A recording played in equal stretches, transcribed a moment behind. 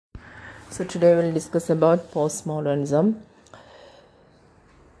So today we'll discuss about postmodernism.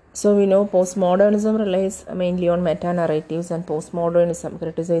 So we know postmodernism relies mainly on meta-narratives, and postmodernism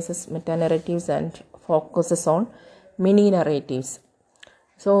criticizes meta-narratives and focuses on mini-narratives.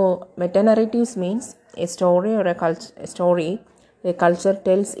 So meta-narratives means a story or a culture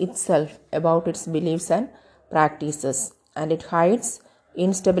tells itself about its beliefs and practices, and it hides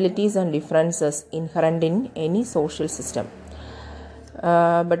instabilities and differences inherent in any social system.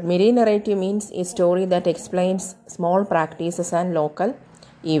 But meta-narrative means a story that explains small practices and local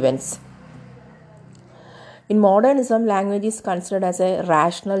events. In modernism, language is considered as a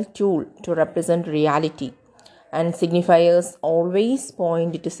rational tool to represent reality, and signifiers always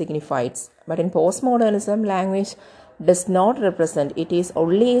point to signifieds. But in postmodernism, language does not represent, it is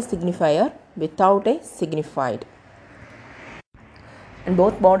only a signifier without a signified. And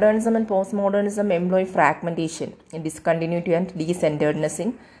both modernism and postmodernism employ fragmentation, discontinuity and decenteredness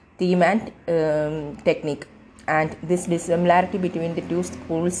in theme and technique. And this dissimilarity between the two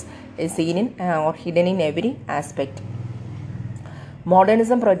schools is seen in or hidden in every aspect.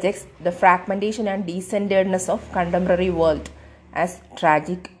 Modernism projects the fragmentation and decenteredness of contemporary world as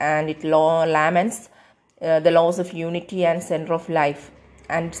tragic, and it laments the loss of unity and center of life,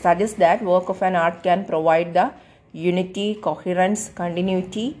 and suggests that work of an art can provide the unity, coherence,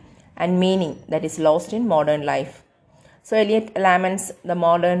 continuity, and meaning that is lost in modern life. So Eliot laments the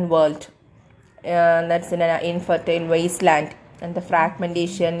modern world that's in an infertile wasteland, and the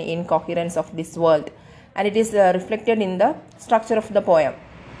fragmentation, incoherence of this world, and it is reflected in the structure of the poem.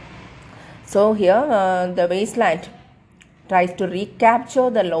 So here the wasteland tries to recapture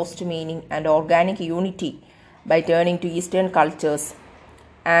the lost meaning and organic unity by turning to Eastern cultures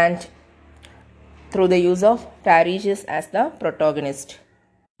and through the use of Tiresias as the protagonist.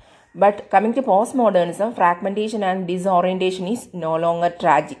 But coming to postmodernism, fragmentation and disorientation is no longer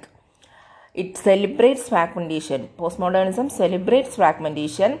tragic. It celebrates fragmentation. Postmodernism celebrates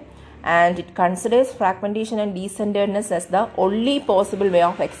fragmentation, and it considers fragmentation and decenteredness as the only possible way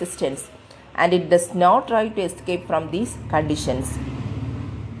of existence, and it does not try to escape from these conditions.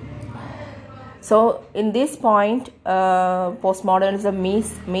 So in this point, postmodernism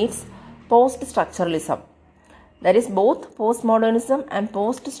meets post-structuralism. That is, both postmodernism and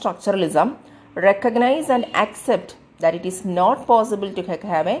post-structuralism recognize and accept that it is not possible to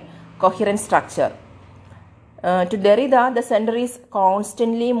have a coherent structure. To Derrida, the center is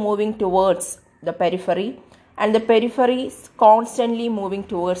constantly moving towards the periphery, and the periphery is constantly moving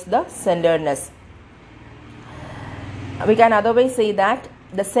towards the centeredness. We can otherwise say that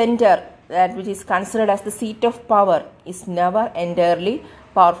the center, that which is considered as the seat of power, is never entirely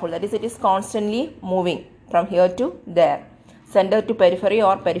powerful. That is, it is constantly moving from here to there, center to periphery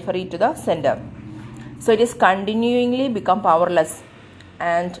or periphery to the center. So it is continually become powerless,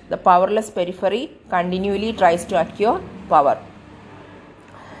 and the powerless periphery continually tries to acquire power.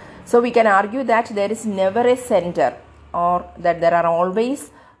 So we can argue that there is never a center, or that there are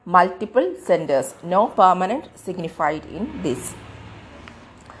always multiple centers, no permanent signified in this.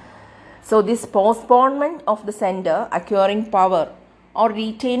 So this postponement of the center acquiring power or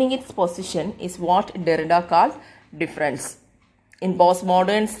retaining its position is what Derrida called difference. In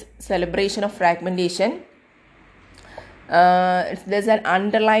postmodern's celebration of fragmentation, there's an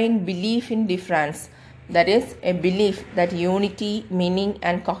underlying belief in difference, that is, a belief that unity, meaning,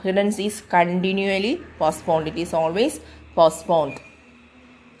 and coherence is continually postponed. It is always postponed.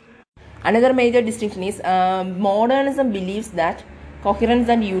 Another major distinction is modernism believes that coherence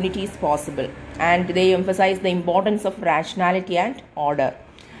and unity is possible, and they emphasize the importance of rationality and order.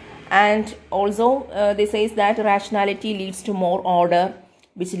 And also they say that rationality leads to more order,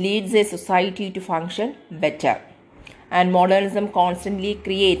 which leads a society to function better. And modernism constantly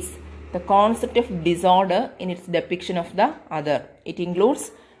creates the concept of disorder in its depiction of the other. It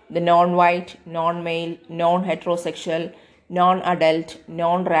includes the non-white, non-male, non-heterosexual, non-adult,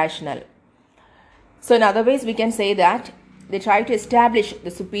 non-rational. So in other ways, we can say that they try to establish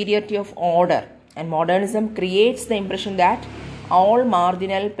the superiority of order, and modernism creates the impression that all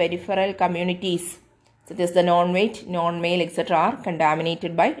marginal peripheral communities, such as the non-white, non-male, etc., are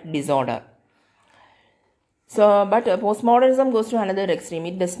contaminated by disorder. So, but postmodernism goes to another extreme.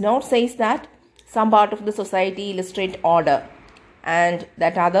 It does not say that some part of the society illustrate order and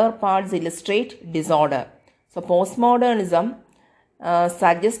that other parts illustrate disorder. So postmodernism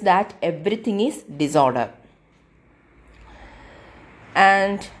suggests that everything is disorder.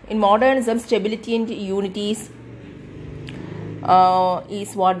 And in modernism, stability and unity is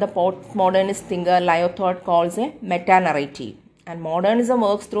what the postmodernist thinker Lyotard calls a meta-narrative. And modernism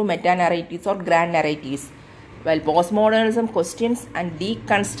works through meta-narratives or grand narratives. while postmodernism questions and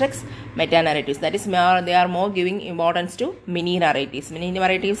deconstructs meta-narratives. That is, they are more giving importance to mini-narratives.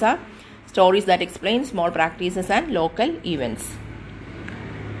 Mini-narratives are stories that explain small practices and local events.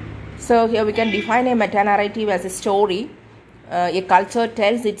 So here we can define a meta-narrative as a story a culture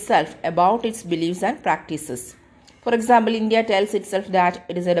tells itself about its beliefs and practices. For example, India tells itself that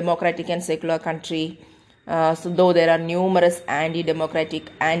it is a democratic and secular country, though there are numerous anti-democratic,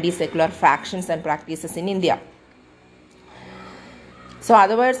 anti-secular factions and practices in India. So,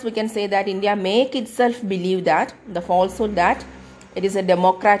 other words, we can say that India make itself believe that the falsehood that it is a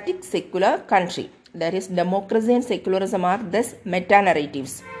democratic, secular country. That is, democracy and secularism are thus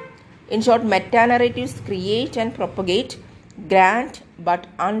meta-narratives. In short, meta-narratives create and propagate grand but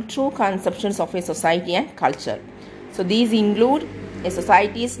untrue conceptions of a society and culture. So these include a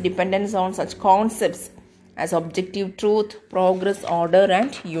society's dependence on such concepts as objective truth, progress, order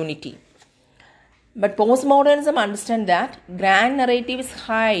and unity. But postmodernism understands that grand narratives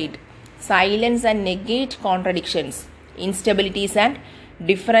hide, silence and negate contradictions, instabilities and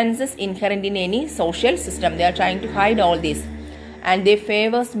differences inherent in any social system. They are trying to hide all this. And they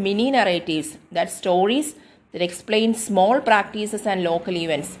favor mini narratives, that stories that explain small practices and local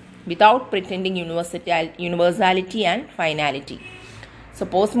events without pretending universality and finality. So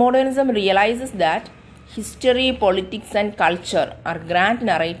postmodernism realizes that history, politics and culture are grand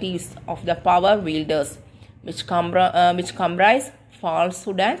narratives of the power wielders which comprise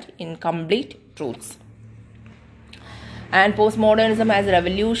falsehood and incomplete truths. And postmodernism has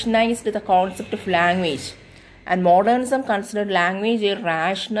revolutionized the concept of language, and modernism considered language a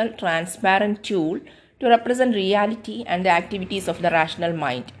rational, transparent tool to represent reality and the activities of the rational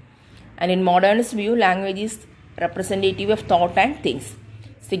mind. And in modernist view, language is representative of thought and things.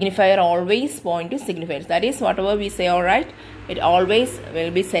 Signifier always point to signifiers. That is, whatever we say, alright, it always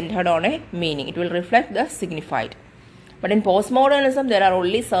will be centered on a meaning. It will reflect the signified. But in postmodernism, there are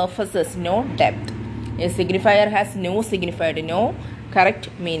only surfaces, no depth. A signifier has no signified, no correct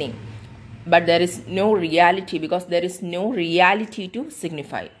meaning. But there is no reality, because there is no reality to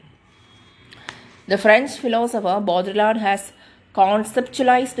signify. The French philosopher Baudrillard has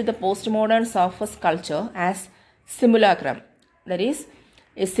conceptualized the postmodern surface culture as simulacrum. That is,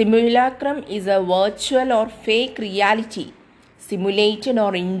 a simulacrum is a virtual or fake reality simulated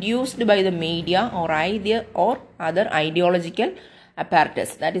or induced by the media or idea or other ideological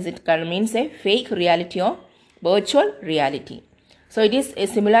apparatus. That is, it means a fake reality or virtual reality. So it is, a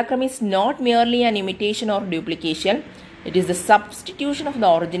simulacrum is not merely an imitation or duplication. It is the substitution of the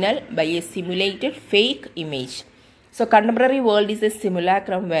original by a simulated fake image. So contemporary world is a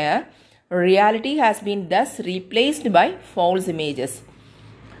simulacrum where reality has been thus replaced by false images.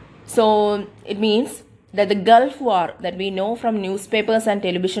 So it means that the Gulf War that we know from newspapers and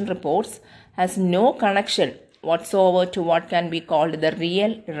television reports has no connection whatsoever to what can be called the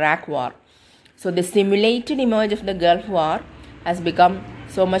real Iraq War. So the simulated image of the Gulf War has become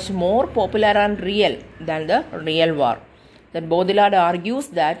so much more popular and real than the real war. That Baudrillard argues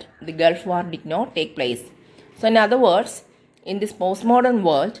that the Gulf War did not take place. So in other words, in this postmodern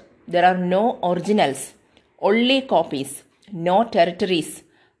world, there are no originals, only copies, no territories,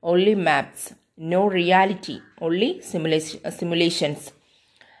 only maps, no reality, only simulations.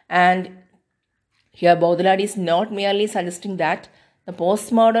 And here Baudrillard is not merely suggesting that the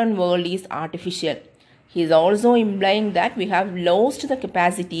postmodern world is artificial. He is also implying that we have lost the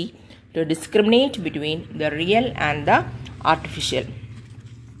capacity to discriminate between the real and the artificial.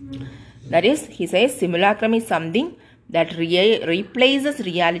 That is, he says simulacrum is something that replaces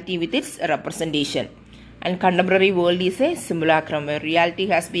reality with its representation. And contemporary world is a simulacrum where reality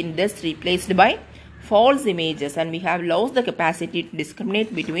has been thus replaced by false images, and we have lost the capacity to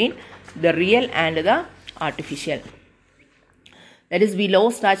discriminate between the real and the artificial. That is, we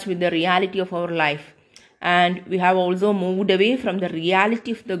lost touch with the reality of our life, and we have also moved away from the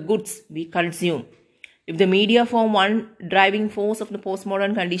reality of the goods we consume. If the media form one driving force of the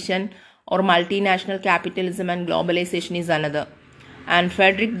postmodern condition, or multinational capitalism and globalization is another. And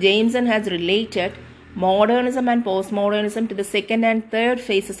Frederick Jameson has related modernism and postmodernism to the second and third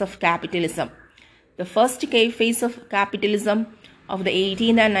phases of capitalism. The first phase of capitalism of the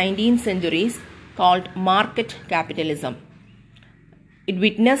 18th and 19th centuries, called market capitalism. It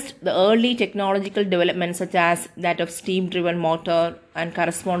witnessed the early technological developments such as that of steam-driven motor and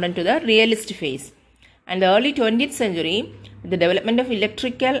correspondent to the realist phase. And the early 20th century, the development of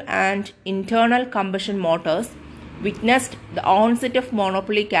electrical and internal combustion motors witnessed the onset of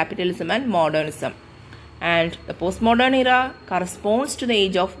monopoly capitalism and modernism. And the postmodern era corresponds to the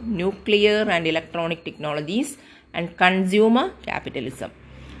age of nuclear and electronic technologies and consumer capitalism.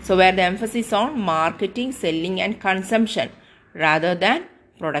 So where the emphasis on marketing, selling and consumption rather than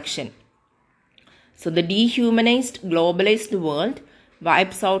production. So the dehumanized, globalized world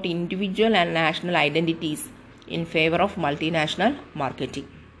wipes out individual and national identities in favor of multinational marketing.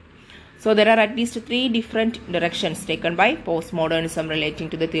 So there are at least 3 different directions taken by postmodernism relating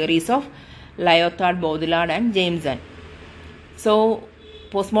to the theories of Lyotard, Baudrillard and Jameson. So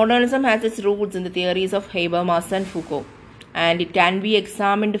postmodernism has its roots in the theories of Habermas and Foucault, and it can be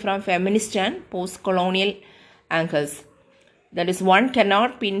examined from feminist and post-colonial angles. That is, one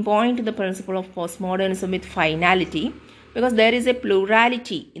cannot pinpoint the principle of postmodernism with finality because there is a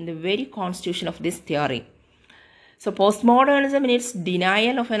plurality in the very constitution of this theory. So postmodernism, in its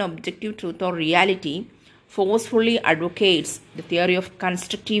denial of an objective truth or reality, forcefully advocates the theory of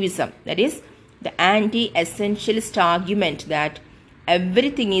constructivism, that is, the anti-essentialist argument that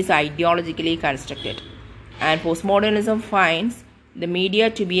everything is ideologically constructed. And postmodernism finds the media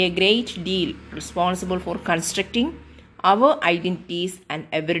to be a great deal responsible for constructing our identities and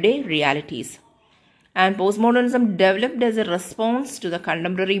everyday realities. And postmodernism developed as a response to the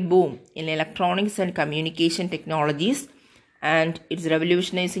contemporary boom in electronics and communication technologies and its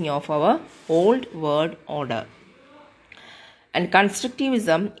revolutionizing of our old world order. And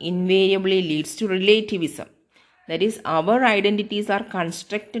constructivism invariably leads to relativism. That is, our identities are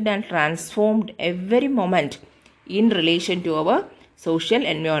constructed and transformed every moment in relation to our social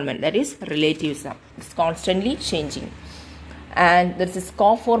environment. That is relativism. It's constantly changing. And there is a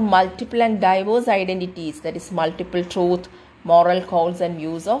scope for multiple and diverse identities, that is multiple truth, moral codes and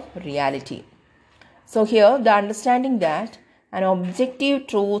views of reality. So here the understanding that an objective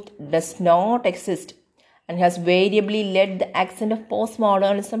truth does not exist and has variably led the accent of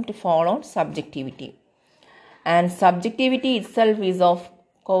postmodernism to fall on subjectivity. And subjectivity itself is of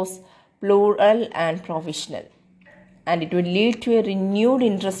course plural and professional, and it will lead to a renewed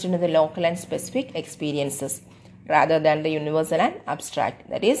interest in the local and specific experiences rather than the universal and abstract.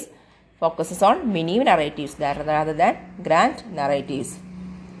 That is, focuses on mini narratives rather than grand narratives.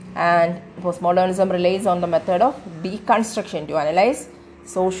 And postmodernism relies on the method of deconstruction to analyze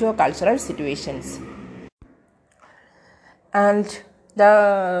socio-cultural situations. And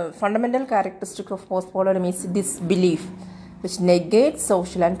the fundamental characteristic of postmodernism is disbelief, which negates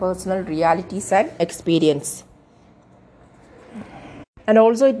social and personal realities and experience. And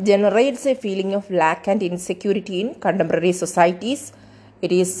also it generates a feeling of lack and insecurity in contemporary societies.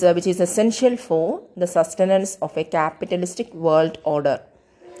 It is which is essential for the sustenance of a capitalistic world order.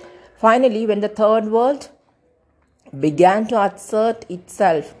 Finally, when the Third World began to assert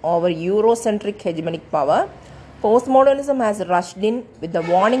itself over Eurocentric hegemonic power, postmodernism has rushed in with the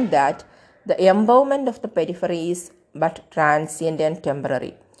warning that the empowerment of the periphery is but transient and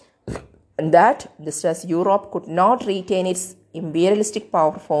temporary, and that just as Europe could not retain its imperialistic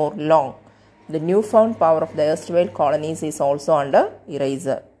power for long, the newfound power of the erstwhile colonies is also under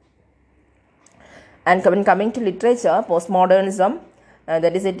erasure. And when coming to literature, postmodernism,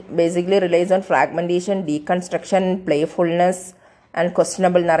 that is, it basically relies on fragmentation, deconstruction, playfulness, and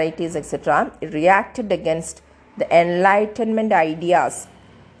questionable narratives, etc. It reacted against the Enlightenment ideas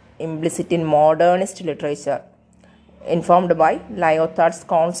implicit in modernist literature, informed by Lyotard's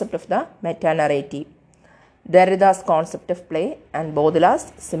concept of the meta-narrative, Derrida's concept of play, and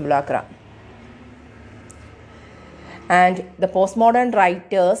Baudrillard's simulacra. And the postmodern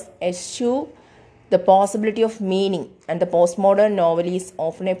writers eschew the possibility of meaning, and the postmodern novel is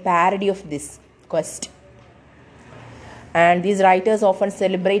often a parody of this quest. And these writers often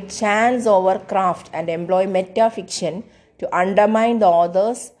celebrate chance over craft and employ metafiction to undermine the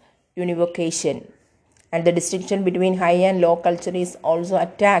author's univocation. And the distinction between high and low culture is also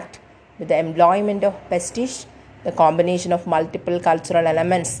attacked with the employment of pastiche, the combination of multiple cultural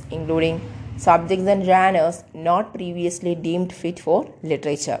elements, including subjects and genres not previously deemed fit for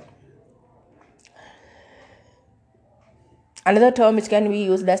literature. Another term which can be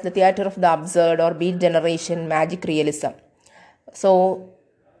used as the theatre of the absurd or beat generation, magic realism. So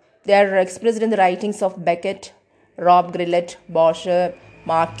they are expressed in the writings of Beckett, Rob Grillet, Boucher,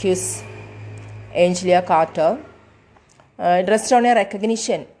 Marcuse, Angela Carter. It rests on a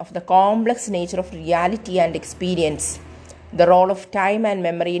recognition of the complex nature of reality and experience, the role of time and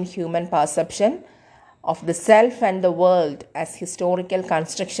memory in human perception of the self and the world as historical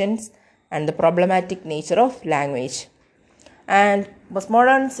constructions, and the problematic nature of language. And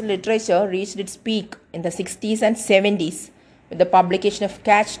postmodern literature reached its peak in the 60s and 70s with the publication of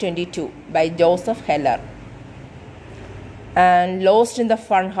Catch-22 by Joseph Heller, and Lost in the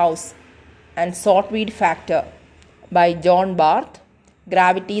Funhouse and Saltweed Factor by John Barth,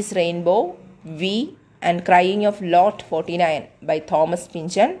 Gravity's Rainbow, V and Crying of Lot 49 by Thomas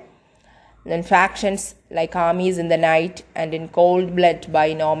Pynchon. Then Factions like Armies in the Night and In Cold Blood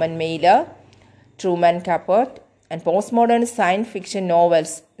by Norman Mailer, Truman Capote, and postmodern science fiction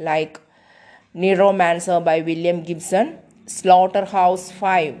novels like Neuromancer by William Gibson,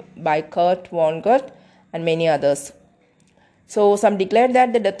 Slaughterhouse-Five by Kurt Vonnegut, and many others. So some declared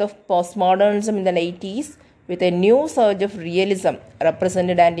that the death of postmodernism in the 80s with a new surge of realism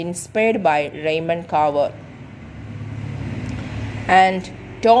represented and inspired by Raymond Carver. And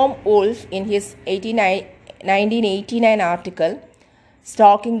Tom Wolfe, in his 1989 article,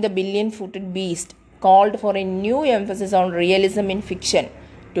 Stalking the Billion-Footed Beast, called for a new emphasis on realism in fiction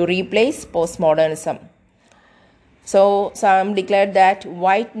to replace postmodernism. So some declared that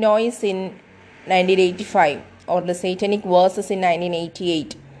White Noise in 1985 or The Satanic Verses in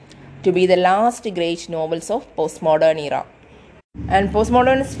 1988 to be the last great novels of postmodern era. And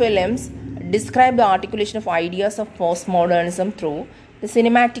postmodernist films describe the articulation of ideas of postmodernism through the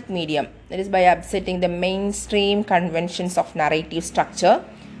cinematic medium, that is by upsetting the mainstream conventions of narrative structure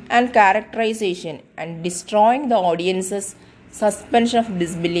and characterization and destroying the audience's suspension of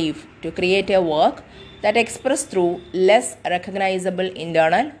disbelief to create a work that expressed through less recognizable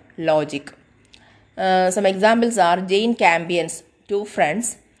internal logic. Some examples are Jane Campion's Two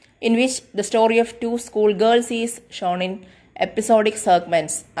Friends, in which the story of two schoolgirls is shown in episodic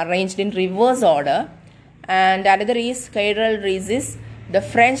segments arranged in reverse order, and another is Carol Rees's The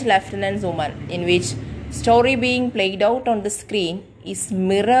French Lieutenant's Woman, in which story being played out on the screen is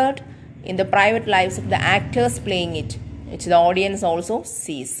mirrored in the private lives of the actors playing it, which the audience also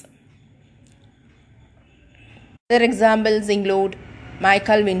sees. Other examples include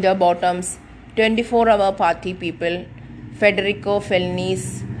Michael Winterbottom's 24-Hour Party People, Federico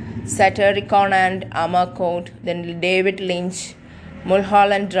Fellini's Satyricon and Amarcord, then David Lynch,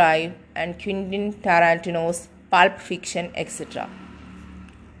 Mulholland Drive, and Quentin Tarantino's Pulp Fiction, etc.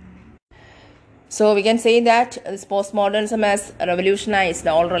 So we can say that this postmodernism has revolutionized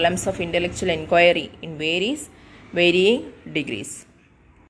all realms of intellectual inquiry in varying degrees.